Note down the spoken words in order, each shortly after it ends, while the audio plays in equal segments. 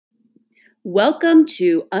Welcome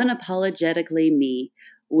to Unapologetically Me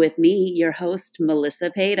with me, your host, Melissa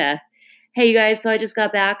Peta. Hey, you guys, so I just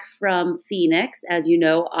got back from Phoenix. As you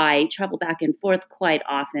know, I travel back and forth quite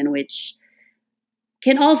often, which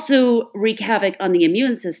can also wreak havoc on the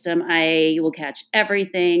immune system. I will catch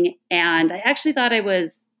everything. And I actually thought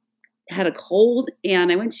had a cold,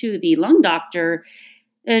 and I went to the lung doctor,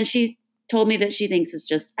 and she told me that she thinks it's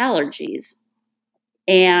just allergies.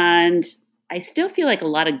 And I still feel like a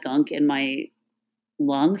lot of gunk in my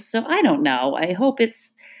lungs. So I don't know. I hope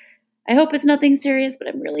it's nothing serious, but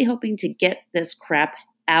I'm really hoping to get this crap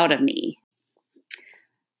out of me.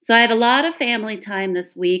 So I had a lot of family time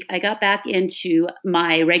this week. I got back into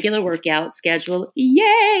my regular workout schedule.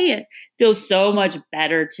 Yay! Feels so much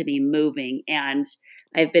better to be moving. And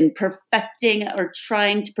I've been perfecting or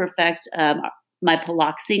trying to perfect my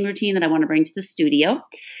piloxing routine that I want to bring to the studio.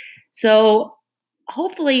 So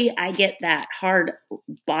hopefully I get that hard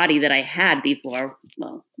body that I had before.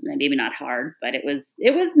 Well, maybe not hard, but it was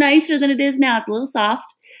nicer than it is now. It's a little soft.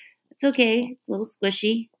 It's okay. It's a little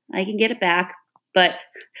squishy. I can get it back. But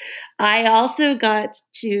I also got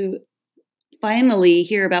to finally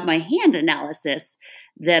hear about my hand analysis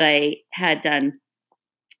that I had done.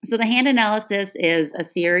 So the hand analysis is a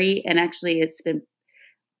theory, and actually it's been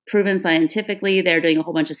proven scientifically. They're doing a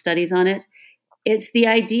whole bunch of studies on it. It's the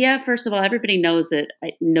idea, first of all, everybody knows that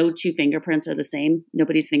no two fingerprints are the same.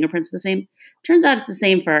 Nobody's fingerprints are the same. Turns out it's the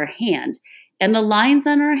same for our hand. And the lines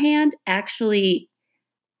on our hand actually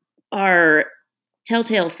are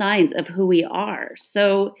telltale signs of who we are.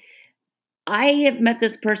 So I have met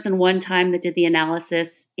this person one time that did the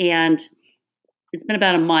analysis, and it's been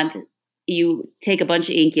about a month. You take a bunch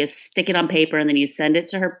of ink, you stick it on paper, and then you send it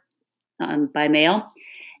to her by mail.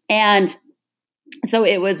 And so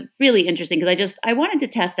it was really interesting because I wanted to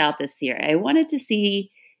test out this theory. I wanted to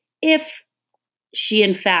see if she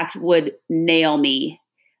in fact would nail me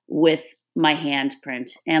with my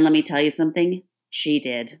handprint. And let me tell you something, she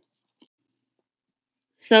did.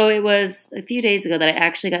 So it was a few days ago that I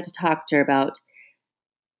actually got to talk to her about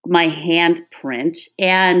my handprint.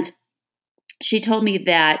 And she told me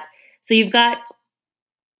that, so you've got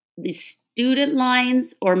the student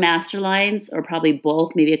lines or master lines, or probably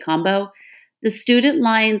both, maybe a combo. The student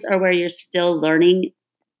lines are where you're still learning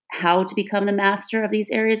how to become the master of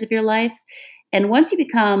these areas of your life. And once you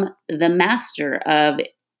become the master of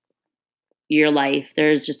your life,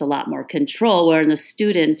 there's just a lot more control. Where in the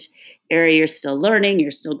student area, you're still learning,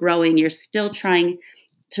 you're still growing, you're still trying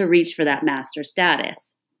to reach for that master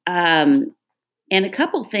status. And a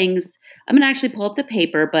couple things, I'm going to actually pull up the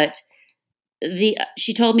paper, but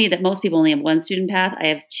she told me that most people only have one student path. I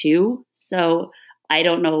have two. So I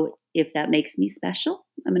don't know if that makes me special.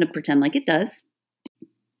 I'm going to pretend like it does.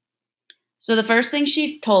 So the first thing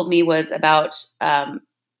she told me was about on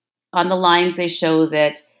the lines, they show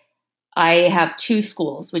that I have two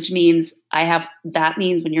schools, which means that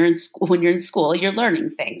means when you're in school, you're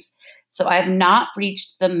learning things. So I have not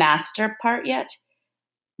reached the master part yet,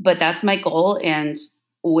 but that's my goal. And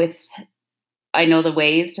I know the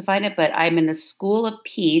ways to find it, but I'm in the school of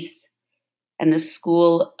peace and the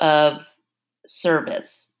school of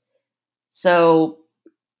service. So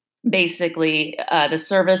basically, the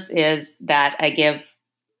service is that I give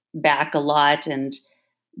back a lot and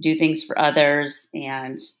do things for others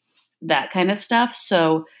and that kind of stuff.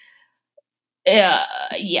 So, yeah,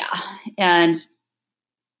 and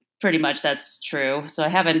pretty much that's true. So I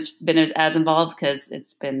haven't been as involved because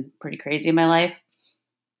it's been pretty crazy in my life.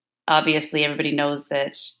 Obviously, everybody knows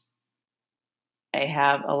that I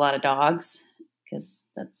have a lot of dogs because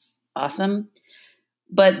that's awesome.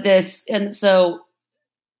 And so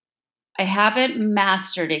I haven't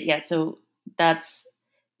mastered it yet. So that's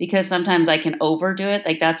because sometimes I can overdo it.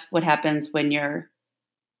 Like that's what happens when you're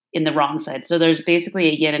in the wrong side. So there's basically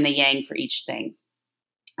a yin and a yang for each thing.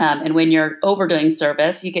 And when you're overdoing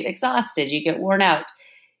service, you get exhausted, you get worn out.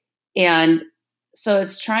 And so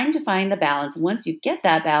it's trying to find the balance. And once you get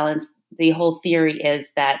that balance, the whole theory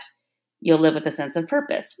is that you'll live with a sense of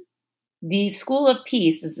purpose. The school of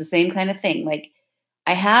peace is the same kind of thing. Like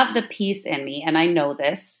I have the peace in me and I know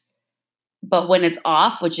this, but when it's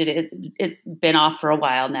off, which it's been off for a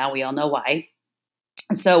while now, we all know why.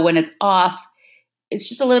 So when it's off, it's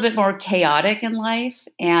just a little bit more chaotic in life,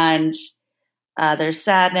 and there's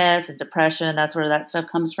sadness and depression, and that's where that stuff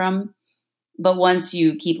comes from. But once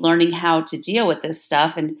you keep learning how to deal with this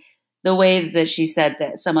stuff, and the ways that she said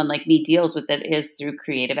that someone like me deals with it is through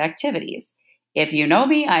creative activities. If you know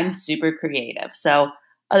me, I'm super creative. So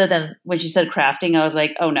other than when she said crafting, I was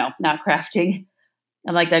like, oh no, not crafting.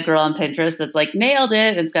 I'm like that girl on Pinterest that's like, nailed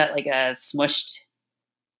it. It's got like a smushed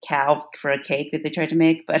cow for a cake that they tried to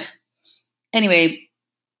make. But Anyway,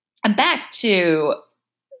 I'm back to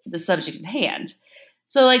the subject at hand.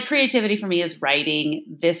 So like creativity for me is writing.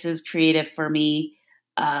 This is creative for me.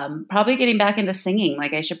 Probably getting back into singing.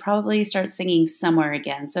 Like I should probably start singing somewhere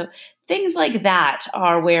again. So things like that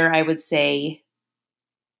are where I would say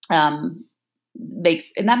all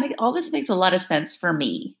this makes a lot of sense for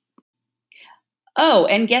me. Oh,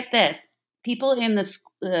 and get this. People in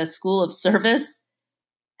the school of service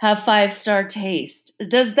have 5-star taste.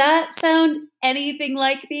 Does that sound anything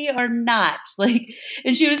like me or not? Like,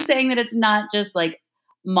 and she was saying that it's not just like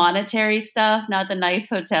monetary stuff, not the nice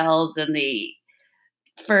hotels and the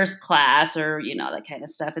first class or, that kind of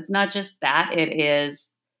stuff. It's not just that. It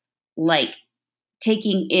is like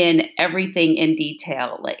taking in everything in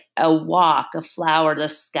detail, like a walk, a flower, the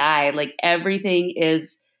sky, like everything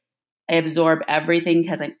I absorb everything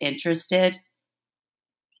because I'm interested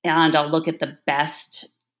and I'll look at the best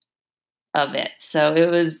of it. So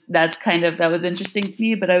that was interesting to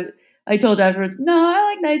me, but I told afterwards, no,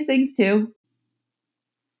 I like nice things too.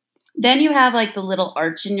 Then you have like the little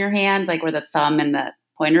arch in your hand, like where the thumb and the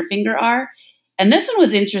pointer finger are. And this one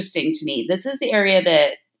was interesting to me. This is the area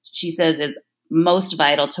that she says is most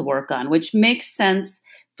vital to work on, which makes sense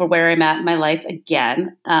for where I'm at in my life.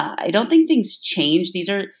 Again, I don't think things change.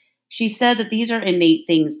 She said that these are innate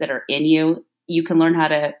things that are in you. You can learn how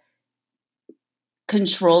to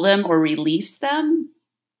control them or release them.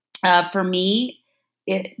 For me,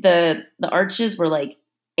 the arches were like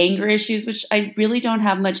anger issues, which I really don't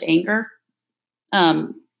have much anger.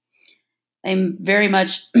 I'm very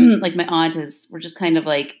much like my aunt is. We're just kind of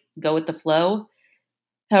like go with the flow.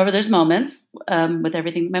 However, there's moments with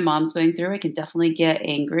everything my mom's going through, I can definitely get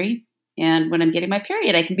angry. And when I'm getting my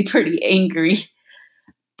period, I can be pretty angry.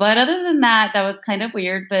 But other than that, that was kind of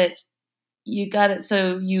weird. But you got it.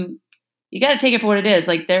 So you got to take it for what it is.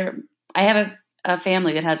 Like I have a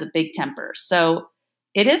family that has a big temper, so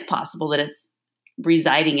it is possible that it's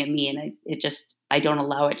residing in me, and I don't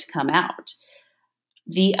allow it to come out.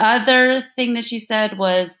 The other thing that she said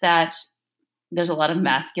was that there's a lot of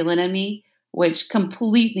masculine in me, which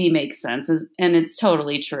completely makes sense, and it's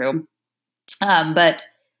totally true. But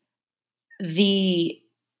the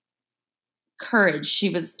courage,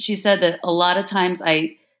 she said that a lot of times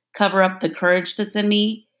I cover up the courage that's in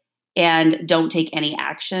me and don't take any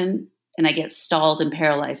action, and I get stalled and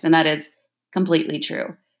paralyzed. And that is completely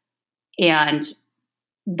true. And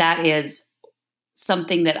that is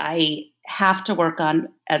something that I have to work on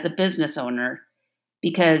as a business owner,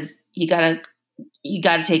 because you got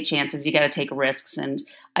to take chances. You got to take risks. And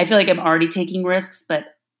I feel like I'm already taking risks,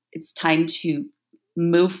 but it's time to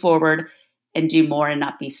move forward and do more and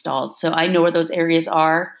not be stalled. So I know where those areas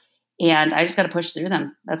are, and I just got to push through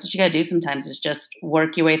them. That's what you got to do sometimes, is just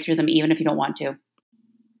work your way through them, even if you don't want to.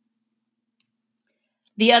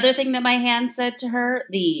 The other thing that my hand said to her,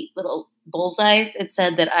 the little bullseyes, it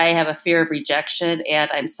said that I have a fear of rejection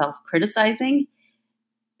and I'm self-criticizing.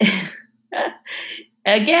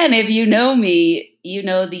 Again, if you know me, you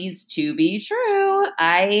know these to be true.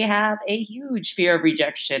 I have a huge fear of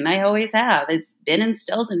rejection. I always have. It's been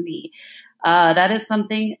instilled in me. That is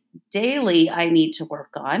something daily I need to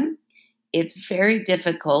work on. It's very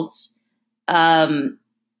difficult. But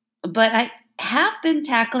I have been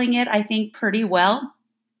tackling it, I think, pretty well.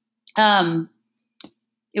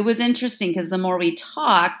 It was interesting because the more we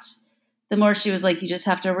talked, the more she was like, you just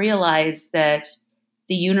have to realize that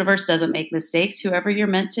the universe doesn't make mistakes. Whoever you're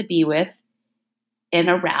meant to be with and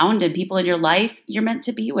around, and people in your life you're meant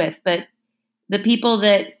to be with. But the people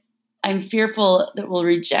that I'm fearful that will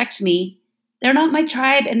reject me, they're not my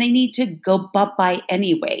tribe, and they need to go bye-bye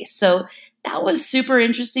anyway. So that was super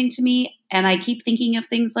interesting to me. And I keep thinking of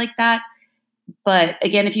things like that. But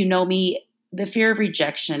again, if you know me, the fear of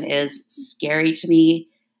rejection is scary to me,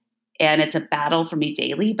 and it's a battle for me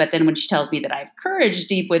daily. But then when she tells me that I have courage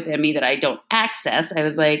deep within me that I don't access, I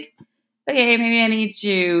was like, okay, maybe I need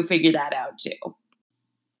to figure that out too.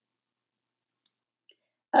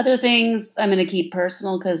 Other things I'm going to keep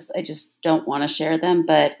personal because I just don't want to share them.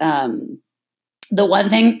 But the one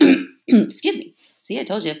thing, excuse me, see, I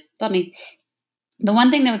told you, it's not me. The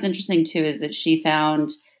one thing that was interesting too is that she found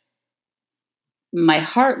my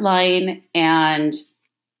heart line, and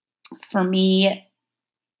for me,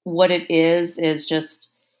 what it is just,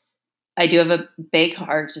 I do have a big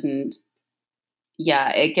heart, and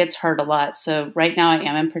yeah, it gets hurt a lot. So right now I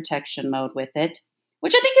am in protection mode with it,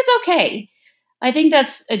 which I think is okay. I think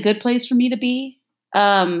that's a good place for me to be.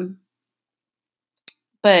 But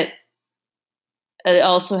it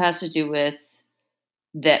also has to do with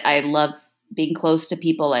that I love being close to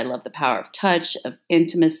people. I love the power of touch, of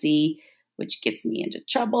intimacy, which gets me into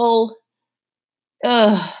trouble.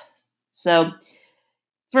 Ugh. So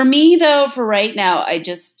for me, though, for right now,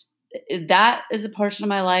 that is a portion of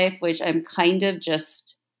my life which I'm kind of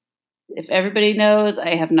just, if everybody knows,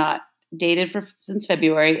 I have not dated since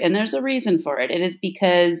February, and there's a reason for it. It is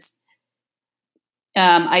because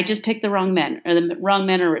I just picked the wrong men, or the wrong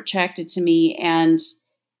men are attracted to me, and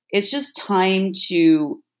it's just time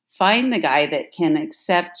to find the guy that can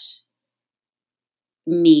accept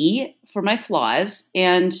me for my flaws.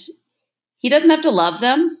 And he doesn't have to love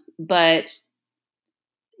them, but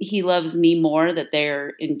he loves me more, that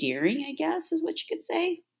they're endearing, I guess is what you could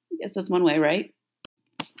say. I guess that's one way, right?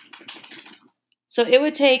 So it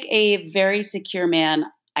would take a very secure man,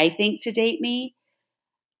 I think, to date me.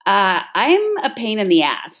 I'm a pain in the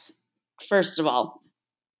ass, first of all.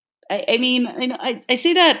 I mean, I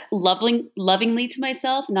say that lovingly to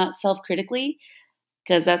myself, not self-critically,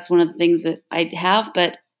 because that's one of the things that I have,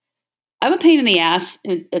 but I'm a pain in the ass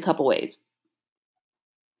in a couple ways.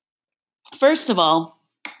 First of all,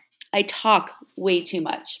 I talk way too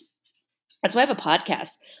much. That's why I have a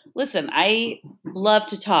podcast. Listen, I love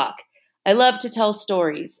to talk. I love to tell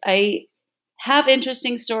stories. I have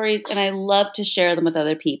interesting stories, and I love to share them with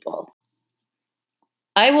other people.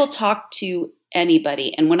 I will talk to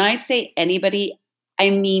anybody. And when I say anybody,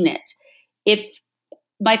 I mean it.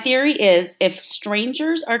 My theory is, if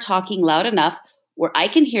strangers are talking loud enough where I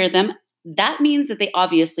can hear them, that means that they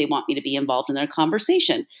obviously want me to be involved in their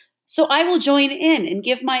conversation. So I will join in and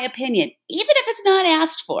give my opinion, even if it's not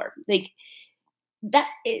asked for. Like that,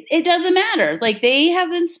 it doesn't matter. Like, they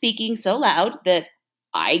have been speaking so loud that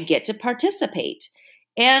I get to participate.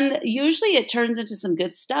 And usually it turns into some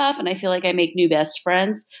good stuff, and I feel like I make new best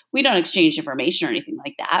friends. We don't exchange information or anything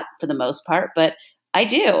like that for the most part, but I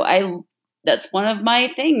do. That's one of my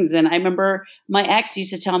things. And I remember my ex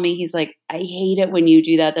used to tell me, he's like, I hate it when you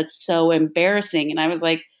do that. That's so embarrassing. And I was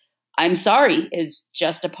like, I'm sorry. It's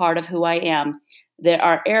just a part of who I am. There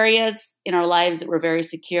are areas in our lives that we're very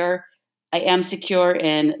secure. I am secure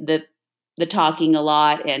in the talking a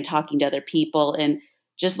lot and talking to other people and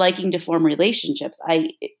just liking to form relationships.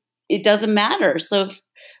 It doesn't matter. So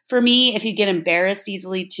for me, if you get embarrassed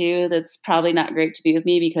easily too, that's probably not great to be with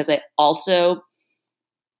me, because I also,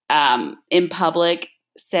 in public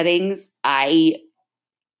settings, I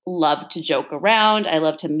love to joke around. I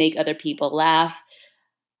love to make other people laugh.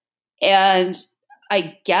 And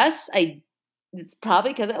I guess it's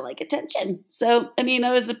probably because I like attention. So, I mean, I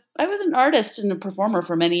was an artist and a performer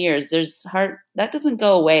for many years. That doesn't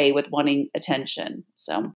go away with wanting attention.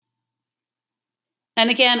 So, and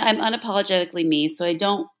again, I'm unapologetically me, so I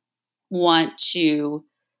don't want to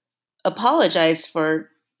apologize for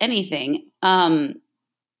anything.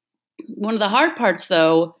 One of the hard parts,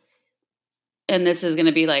 though, and this is going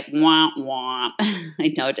to be like womp womp,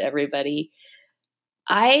 I know, to everybody,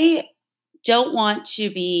 I don't want to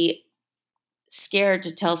be scared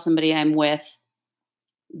to tell somebody I'm with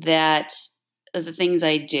that the things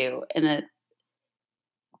I do and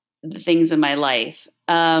the things in my life.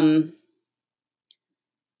 I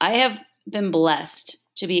have been blessed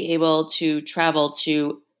to be able to travel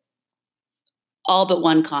to all but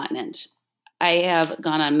one continent. I have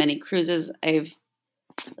gone on many cruises.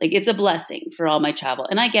 It's a blessing for all my travel,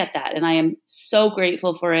 and I get that, and I am so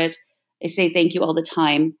grateful for it. I say thank you all the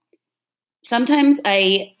time. Sometimes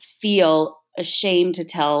I feel ashamed to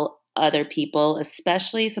tell other people,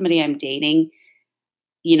 especially somebody I'm dating,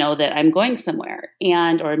 that I'm going somewhere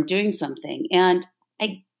or I'm doing something. And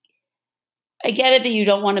I get it that you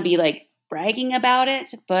don't want to be like bragging about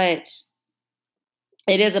it, but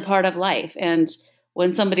it is a part of life. And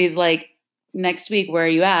when somebody's like, next week, where are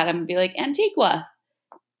you at? I'm going to be like, Antigua.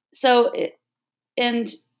 So, and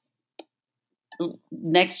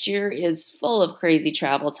next year is full of crazy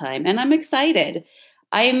travel time, and I'm excited.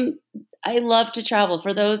 I love to travel.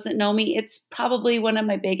 For those that know me, it's probably one of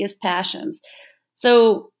my biggest passions.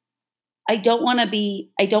 So I don't want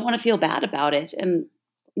to feel bad about it. And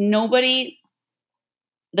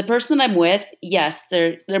the person that I'm with, yes,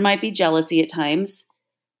 there might be jealousy at times,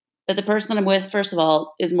 but the person that I'm with, first of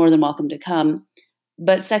all, is more than welcome to come.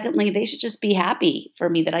 But secondly, they should just be happy for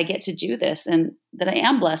me that I get to do this and that I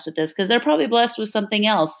am blessed with this, because they're probably blessed with something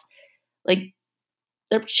else, like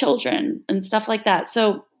their children and stuff like that.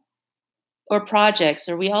 So, or projects,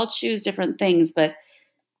 or we all choose different things, but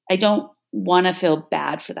I don't want to feel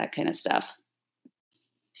bad for that kind of stuff.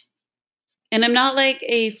 And I'm not like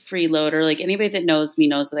a freeloader. Like, anybody that knows me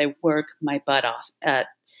knows that I work my butt off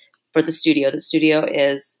for the studio. The studio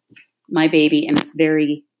is my baby, and it's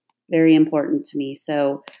very, very important to me.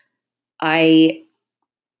 So I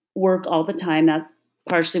work all the time. That's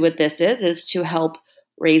partially what this is to help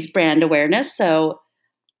raise brand awareness. So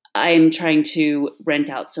I'm trying to rent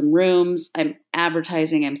out some rooms. I'm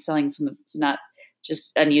advertising. I'm selling some not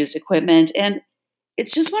just unused equipment. And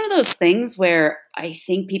it's just one of those things where I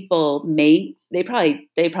think people they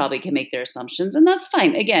probably can make their assumptions, and that's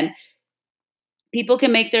fine. Again, people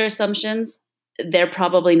can make their assumptions. They're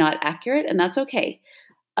probably not accurate, and that's okay.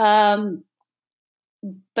 Um,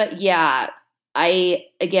 but yeah, I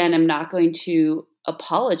again am not going to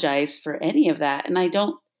apologize for any of that. And I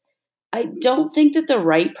don't think that the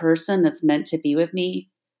right person that's meant to be with me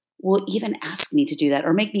will even ask me to do that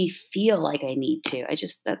or make me feel like I need to.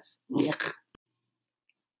 That's yuck.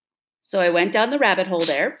 So I went down the rabbit hole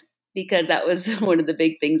there because that was one of the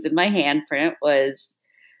big things in my handprint was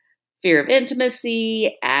fear of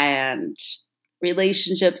intimacy and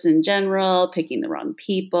relationships in general, picking the wrong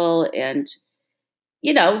people. And,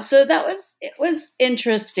 so it was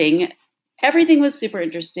interesting. Everything was super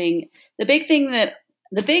interesting. The big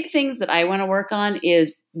things that I want to work on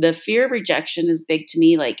is the fear of rejection is big to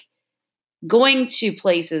me. Like going to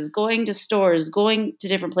places, going to stores, going to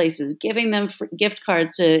different places, giving them gift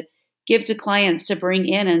cards to give to clients to bring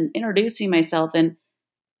in and introducing myself. And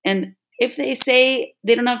if they say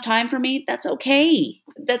they don't have time for me, that's okay.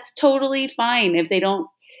 That's totally fine. If they don't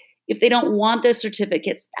want the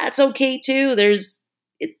certificates, that's okay too.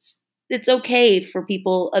 It's okay for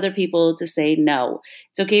other people to say no.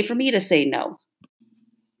 It's okay for me to say no.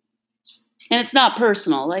 And it's not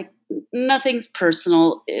personal. Like nothing's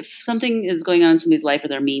personal. If something is going on in somebody's life or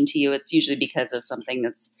they're mean to you, it's usually because of something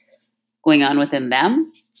that's going on within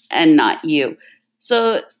them and not you.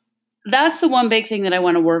 So that's the one big thing that I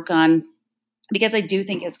want to work on because I do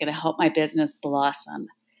think it's going to help my business blossom.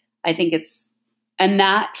 I think and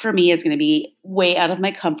that for me is going to be way out of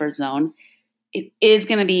my comfort zone. It is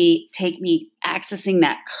going to take me accessing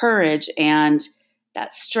that courage and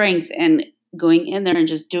that strength and going in there and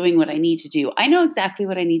just doing what I need to do. I know exactly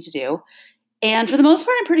what I need to do. And for the most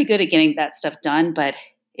part, I'm pretty good at getting that stuff done, but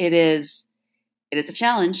it is a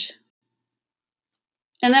challenge.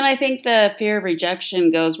 And then I think the fear of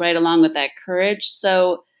rejection goes right along with that courage.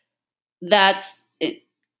 So that's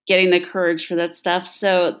getting the courage for that stuff.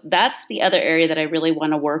 So that's the other area that I really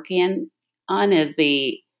want to work on is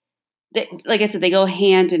like I said, they go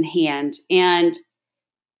hand in hand. And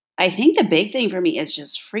I think the big thing for me is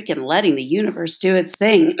just freaking letting the universe do its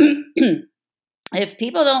thing. If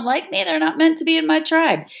people don't like me, they're not meant to be in my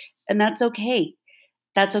tribe. And that's okay.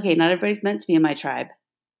 That's okay. Not everybody's meant to be in my tribe.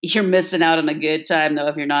 You're missing out on a good time, though,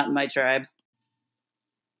 if you're not in my tribe.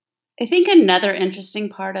 I think another interesting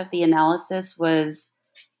part of the analysis was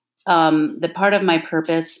the part of my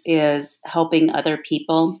purpose is helping other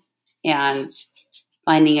people and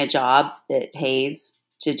finding a job that pays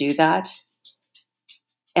to do that.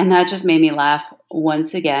 And that just made me laugh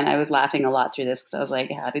once again. I was laughing a lot through this because I was like,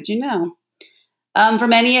 how did you know? For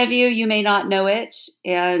many of you, you may not know it.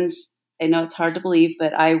 And I know it's hard to believe,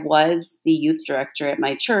 but I was the youth director at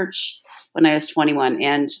my church when I was 21.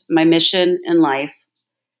 And my mission in life,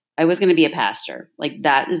 I was going to be a pastor. Like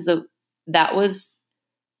that was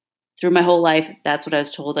through my whole life. That's what I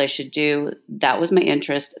was told I should do. That was my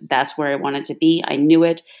interest. That's where I wanted to be. I knew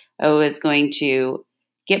it. I was going to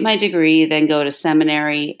get my degree, then go to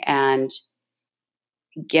seminary and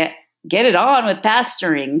get it on with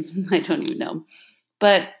pastoring. I don't even know.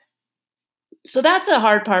 But so that's a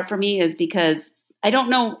hard part for me is because I don't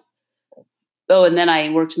know. Oh, and then I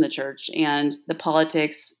worked in the church and the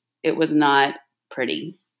politics, it was not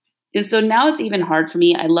pretty. And so now it's even hard for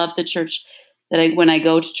me. I love the church when I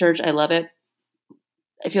go to church, I love it.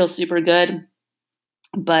 I feel super good,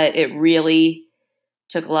 but it really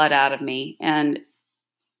took a lot out of me. And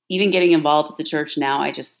even getting involved with the church now,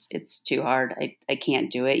 it's too hard. I can't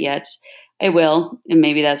do it yet. I will. And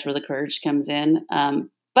maybe that's where the courage comes in.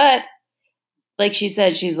 But like she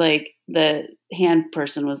said, she's like the hand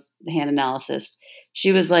person was the hand analyst.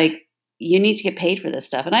 She was like, you need to get paid for this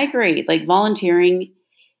stuff. And I agree, like volunteering,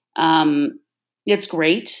 it's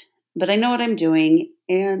great, but I know what I'm doing.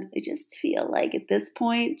 And I just feel like at this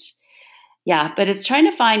point, yeah, but it's trying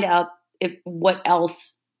to find out where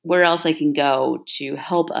else I can go to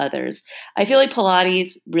help others. I feel like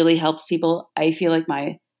Pilates really helps people. I feel like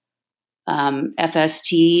my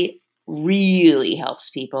FST really helps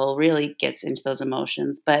people, really gets into those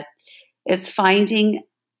emotions, but it's finding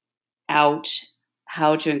out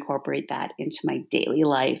how to incorporate that into my daily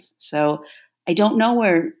life. So I don't know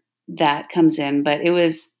where that comes in, but it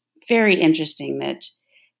was very interesting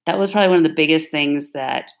that was probably one of the biggest things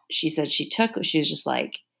that she said she took. She was just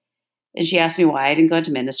like, and she asked me why I didn't go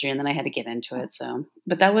into ministry, and then I had to get into it. So,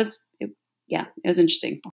 but it was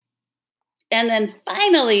interesting. And then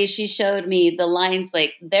finally, she showed me the lines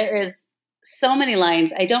like, there is so many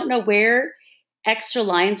lines. I don't know where extra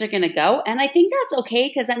lines are going to go. And I think that's okay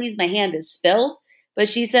because that means my hand is filled. But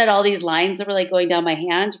she said all these lines that were like going down my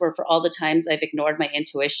hand were for all the times I've ignored my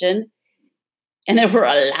intuition. And there were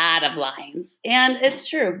a lot of lines. And it's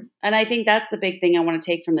true. And I think that's the big thing I want to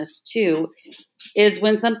take from this too, is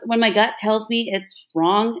when my gut tells me it's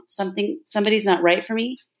wrong, somebody's not right for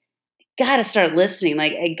me, gotta start listening.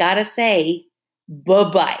 Like I gotta say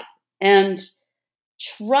bye-bye. And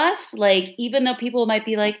trust, like, even though people might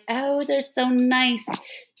be like, oh, they're so nice,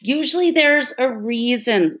 usually there's a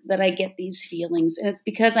reason that I get these feelings. And it's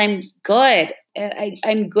because I'm good.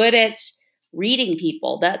 I'm good at reading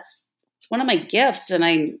people. It's one of my gifts, and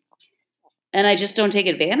I just don't take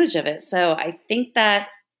advantage of it. So I think that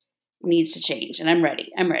needs to change, and I'm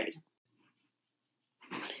ready.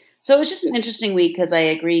 So it was just an interesting week because I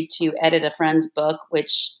agreed to edit a friend's book,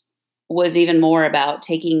 which was even more about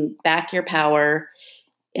taking back your power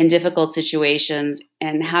in difficult situations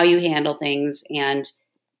and how you handle things, and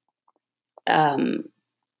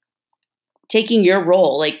taking your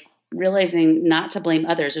role, like realizing not to blame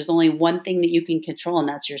others. There's only one thing that you can control, and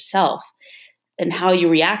that's yourself and how you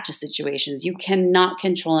react to situations. You cannot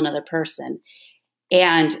control another person.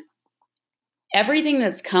 And everything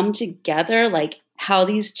that's come together, like how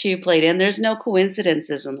these two played in, there's no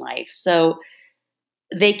coincidences in life. So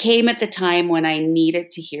they came at the time when I needed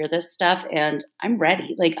to hear this stuff, and I'm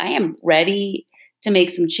ready. Like I am ready to make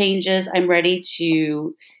some changes. I'm ready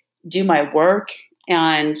to do my work,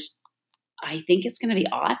 and I think it's going to be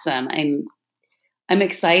awesome. I'm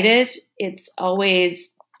excited. It's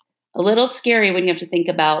always a little scary when you have to think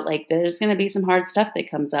about like there's going to be some hard stuff that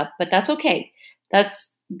comes up, but that's okay.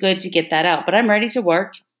 That's good to get that out. But I'm ready to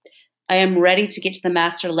work. I am ready to get to the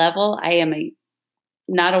master level. I am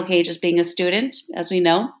not okay just being a student, as we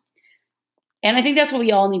know. And I think that's what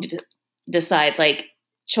we all need to decide, like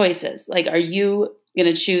choices. Like, are you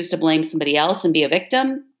going to choose to blame somebody else and be a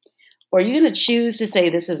victim? Or are you going to choose to say,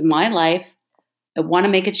 this is my life, I want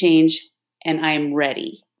to make a change, and I am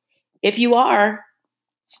ready? If you are,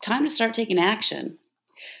 it's time to start taking action.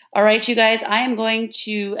 All right, you guys, I am going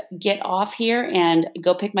to get off here and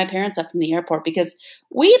go pick my parents up from the airport because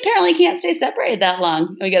we apparently can't stay separated that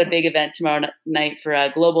long. We got a big event tomorrow night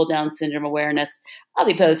for Global Down Syndrome Awareness. I'll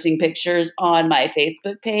be posting pictures on my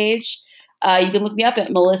Facebook page. You can look me up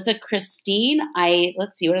at Melissa Christine.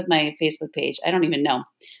 Let's see, what is my Facebook page? I don't even know.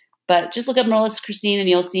 But just look up Melissa Christine and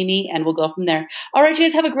you'll see me, and we'll go from there. All right, you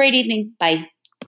guys, have a great evening. Bye.